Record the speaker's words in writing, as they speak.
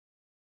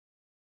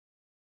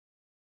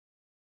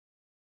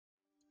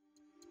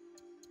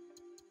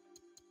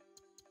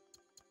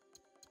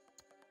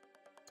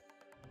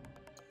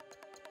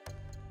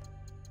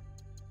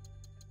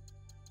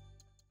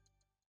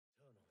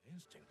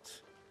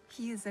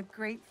He is a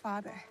great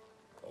father.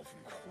 Of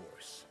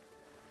course.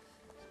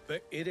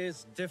 But it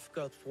is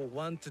difficult for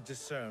one to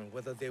discern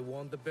whether they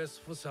want the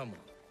best for someone,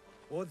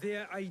 or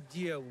their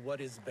idea of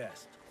what is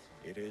best.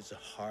 It is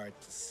hard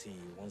to see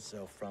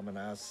oneself from an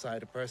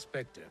outside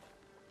perspective,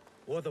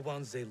 or the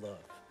ones they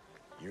love.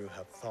 You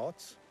have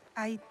thoughts?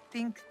 I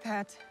think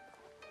that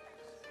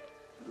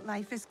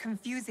life is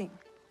confusing.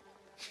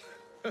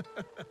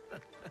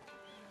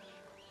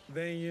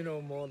 Then you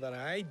know more than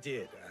I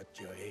did at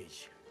your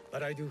age.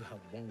 But I do have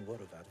one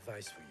word of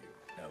advice for you,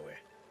 Naue.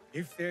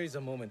 If there is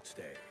a moment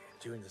today,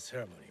 during the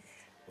ceremony,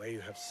 where you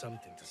have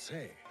something to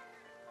say,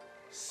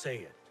 say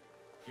it.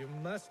 You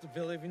must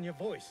believe in your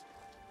voice.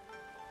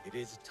 It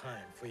is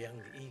time for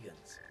young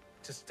Egans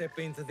to step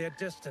into their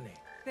destiny.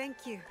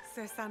 Thank you,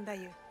 Sir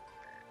Sandayu.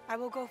 I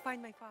will go find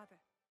my father.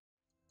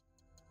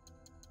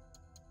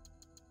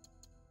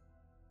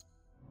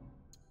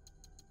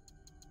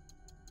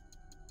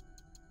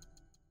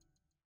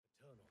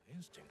 Maternal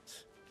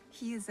instincts.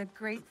 He is a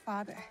great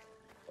father.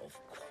 Of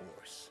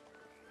course.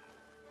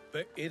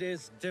 But it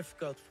is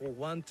difficult for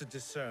one to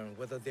discern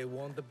whether they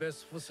want the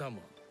best for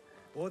someone,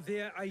 or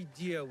their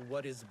idea of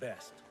what is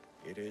best.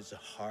 It is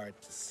hard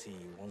to see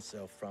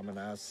oneself from an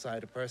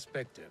outside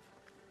perspective,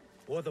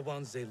 or the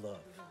ones they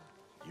love.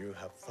 You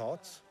have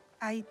thoughts?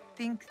 I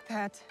think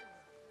that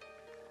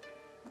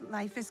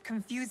life is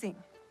confusing.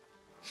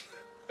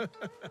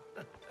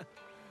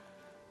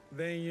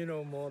 Then you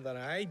know more than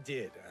I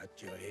did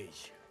at your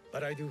age.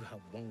 But I do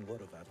have one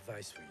word of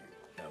advice for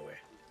you, Naue.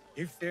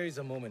 If there is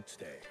a moment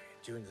today,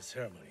 during the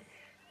ceremony,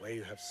 where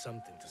you have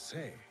something to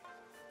say,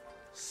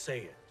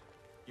 say it.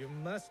 You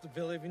must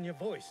believe in your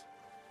voice.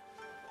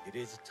 It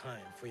is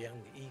time for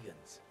young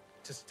Egans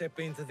to step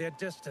into their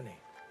destiny.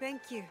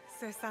 Thank you,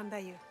 Sir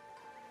Sandayu.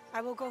 I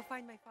will go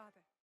find my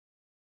father.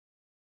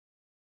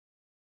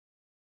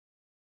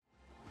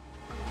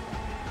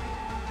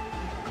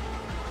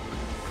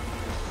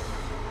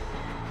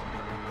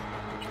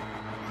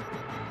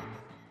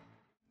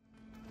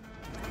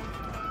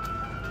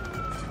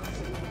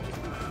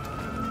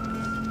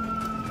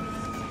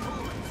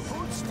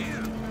 Hold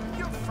still.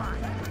 You're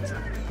fine.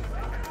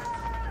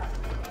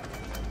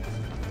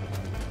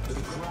 The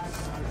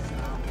cracks are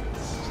now.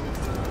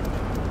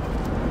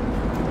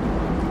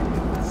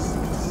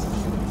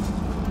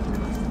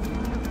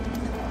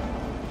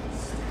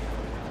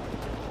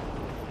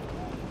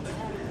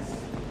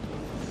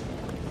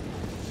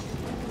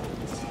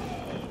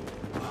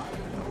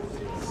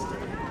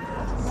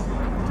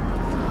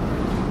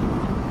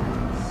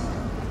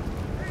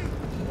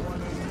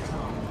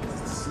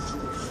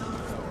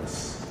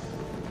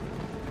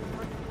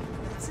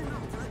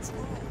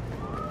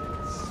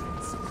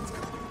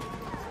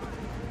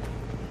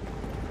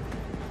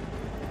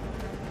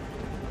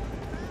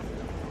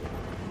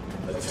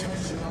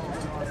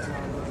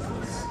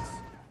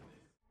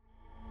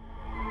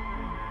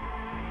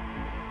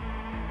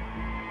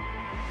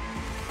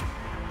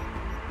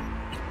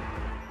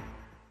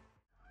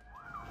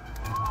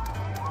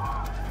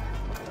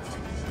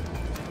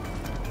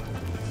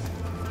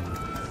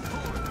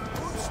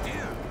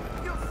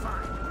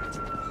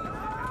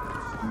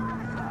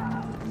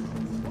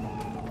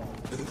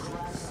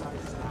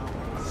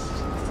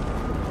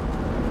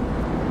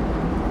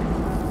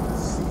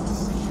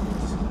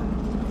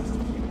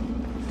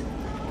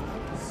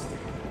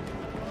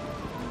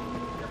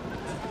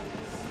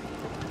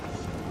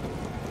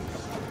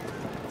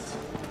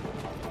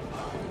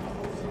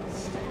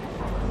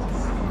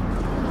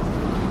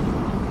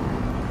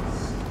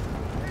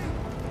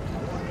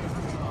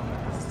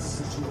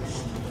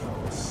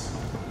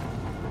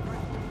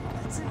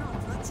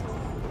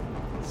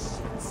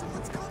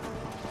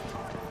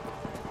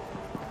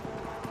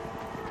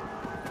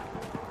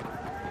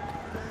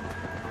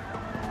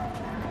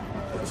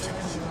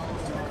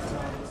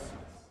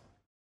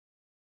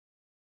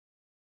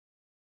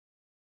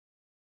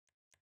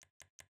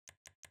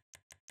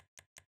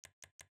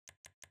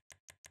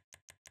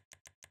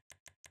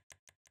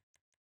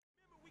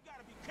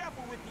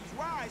 Careful with these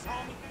rides,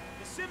 homie.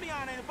 The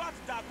Simeon ain't about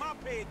to dock my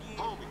pay again.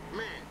 Homie,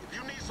 man, if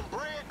you need some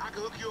bread, I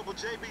can hook you up with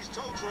JB's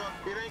tow truck.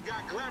 It ain't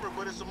got glamour,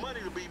 but it's some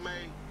money to be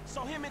made.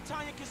 So him and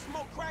Tanya can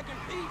smoke crack in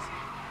peace?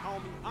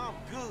 Homie, I'm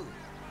good.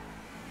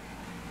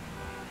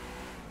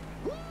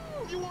 Woo!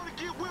 You wanna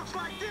get whips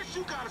like this,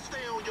 you gotta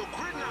stay on your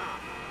gridiron.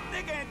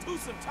 Nigga ain't do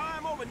some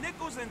time over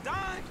nickels and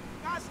dimes?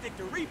 I stick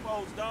to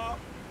repos, dawg.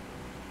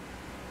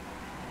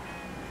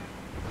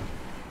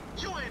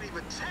 You ain't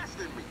even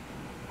testing me.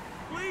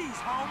 Please,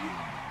 homie.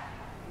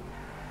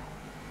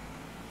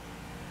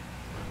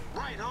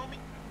 Right, homie?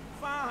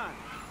 Fine.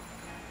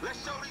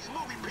 Let's show these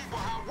movie people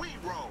how we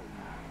roll.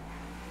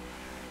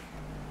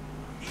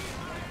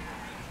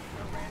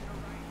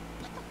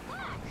 What the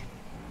fuck?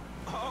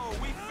 Oh,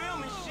 we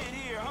filming shit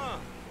here, huh?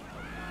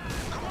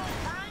 Come on,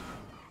 Frank!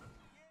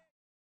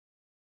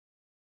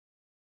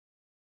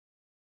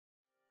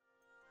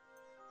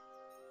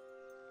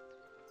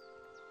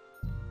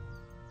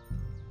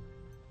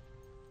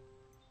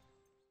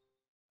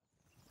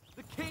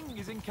 The king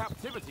is in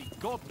captivity,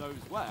 God knows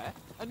where,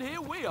 and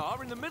here we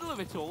are in the middle of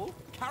it all,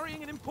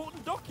 carrying an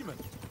important document.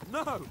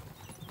 No,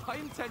 I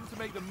intend to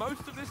make the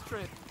most of this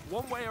trip,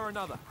 one way or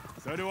another.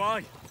 So do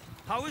I.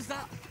 How is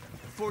that?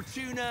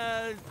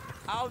 Fortuna...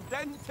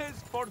 Audentes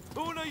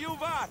fortuna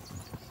juvat!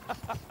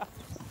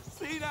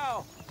 See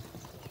now,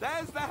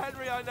 there's the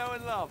Henry I know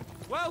and love.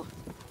 Well,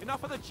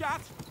 enough of the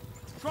chat.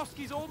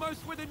 Trotsky's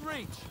almost within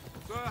reach.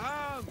 Sir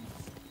Hans,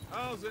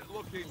 how's it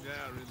looking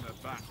there in the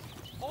back?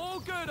 All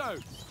good,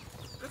 Oates.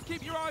 Just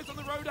keep your eyes on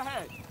the road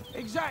ahead.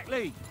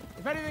 Exactly.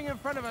 If anything in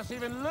front of us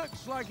even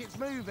looks like it's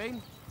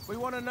moving, we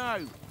want to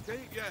know.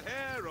 Keep your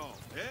hair on,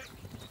 Dick.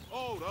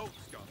 Old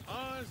Oak's got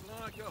eyes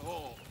like a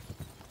hawk.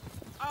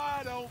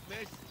 I don't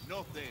miss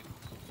nothing.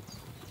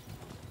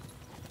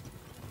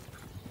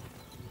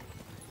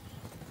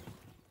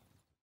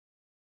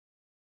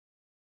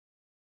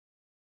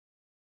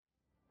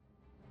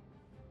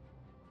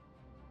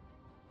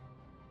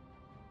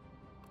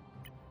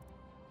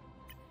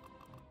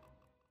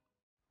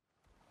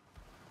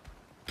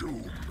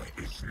 Doom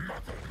is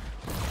nothing.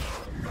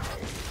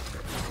 Now